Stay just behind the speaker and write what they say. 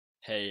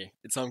Hey,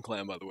 it's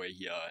Unclan by the way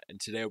here, and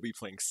today I'll be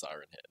playing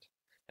Siren Head.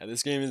 Now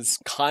this game is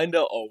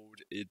kinda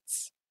old.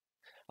 It's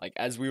like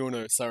as we all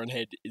know, Siren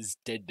Head is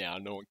dead now.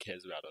 No one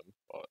cares about him.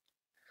 But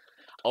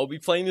I'll be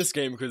playing this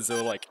game because there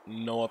were like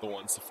no other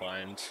ones to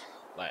find,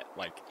 like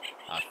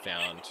I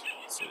found.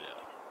 So yeah,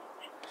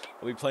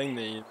 I'll be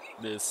playing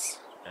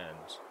this,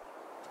 and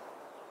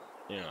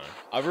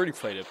I've already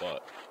played it,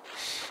 but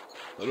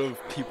a lot of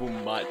people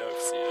might not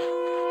have seen it.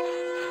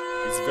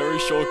 It's a very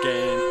short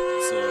game,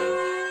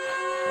 so.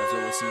 I have to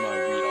listen to my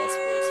weird ass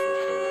voice for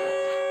a while.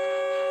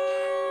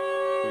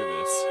 Look at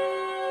this.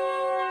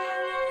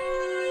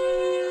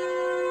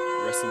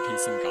 Rest in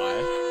peace, some guy.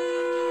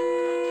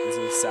 This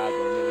is a sad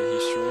moment in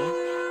history.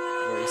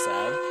 Very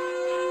sad.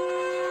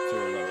 For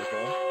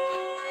America.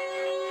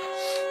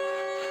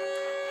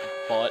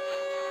 But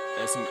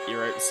there's some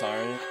earache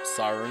sirens,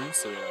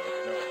 so you know what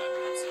that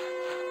means.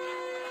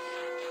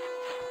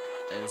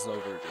 And it's not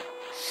very good.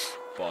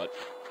 But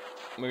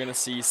we're gonna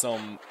see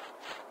some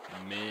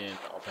man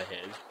up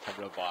ahead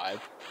having a vibe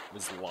of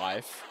his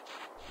life,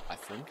 I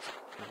think.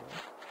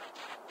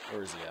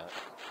 Where is he at?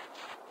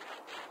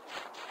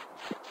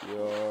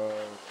 Yo.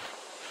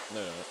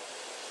 No.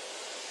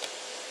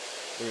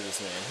 Look at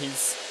this man.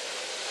 He's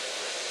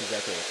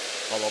epic.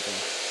 I love him.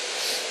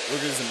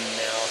 Look at his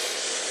mouth.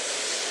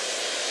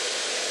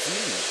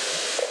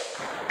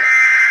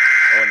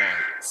 Oh, now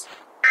he is.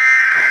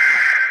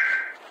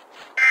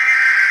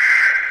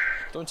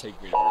 Don't take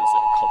me to Rizzo.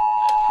 Come on,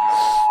 man.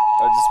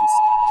 That'd just be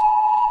sad.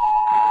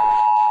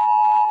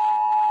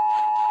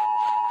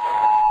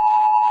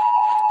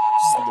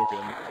 Look at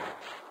him.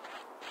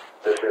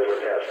 This is a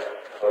test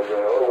of the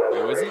low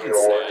weather radio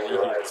warning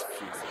device.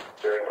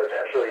 During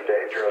potentially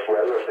dangerous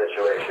weather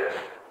situations,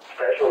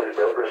 specially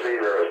built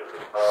receivers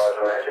are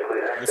automatically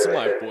activated. This is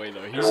my boy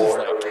though, he's just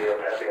like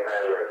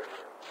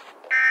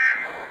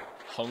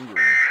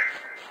hungry.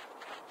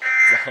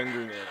 He's a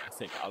hungry man, I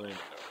think. I don't even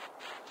know.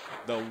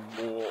 The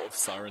lore of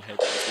Siren Head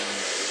is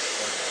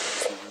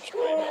the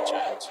original image,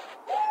 and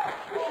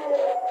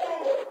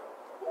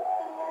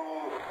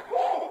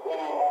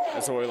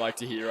that's what we like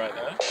to hear right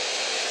now.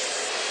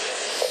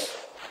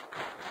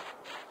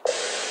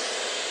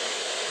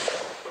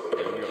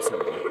 Yeah, we got some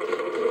more.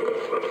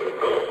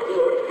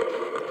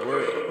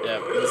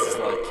 This is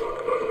like...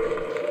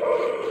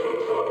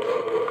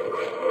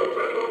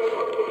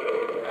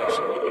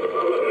 Actually,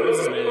 what is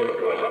his name?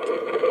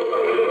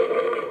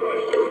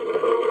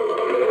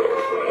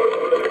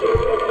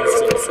 That's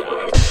so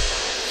sad.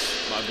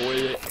 My boy...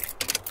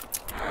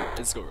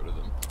 Let's go rid of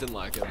him. Didn't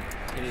like him.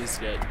 He needs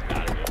to get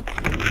out of here.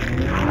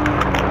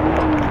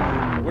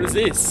 What is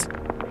this?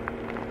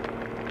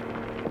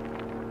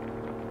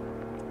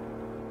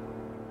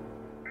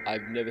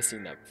 I've never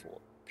seen that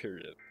before.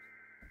 Period.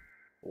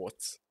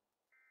 What?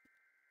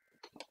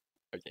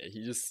 Okay,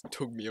 he just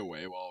took me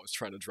away while I was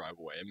trying to drive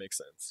away. It makes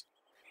sense.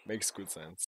 Makes good sense.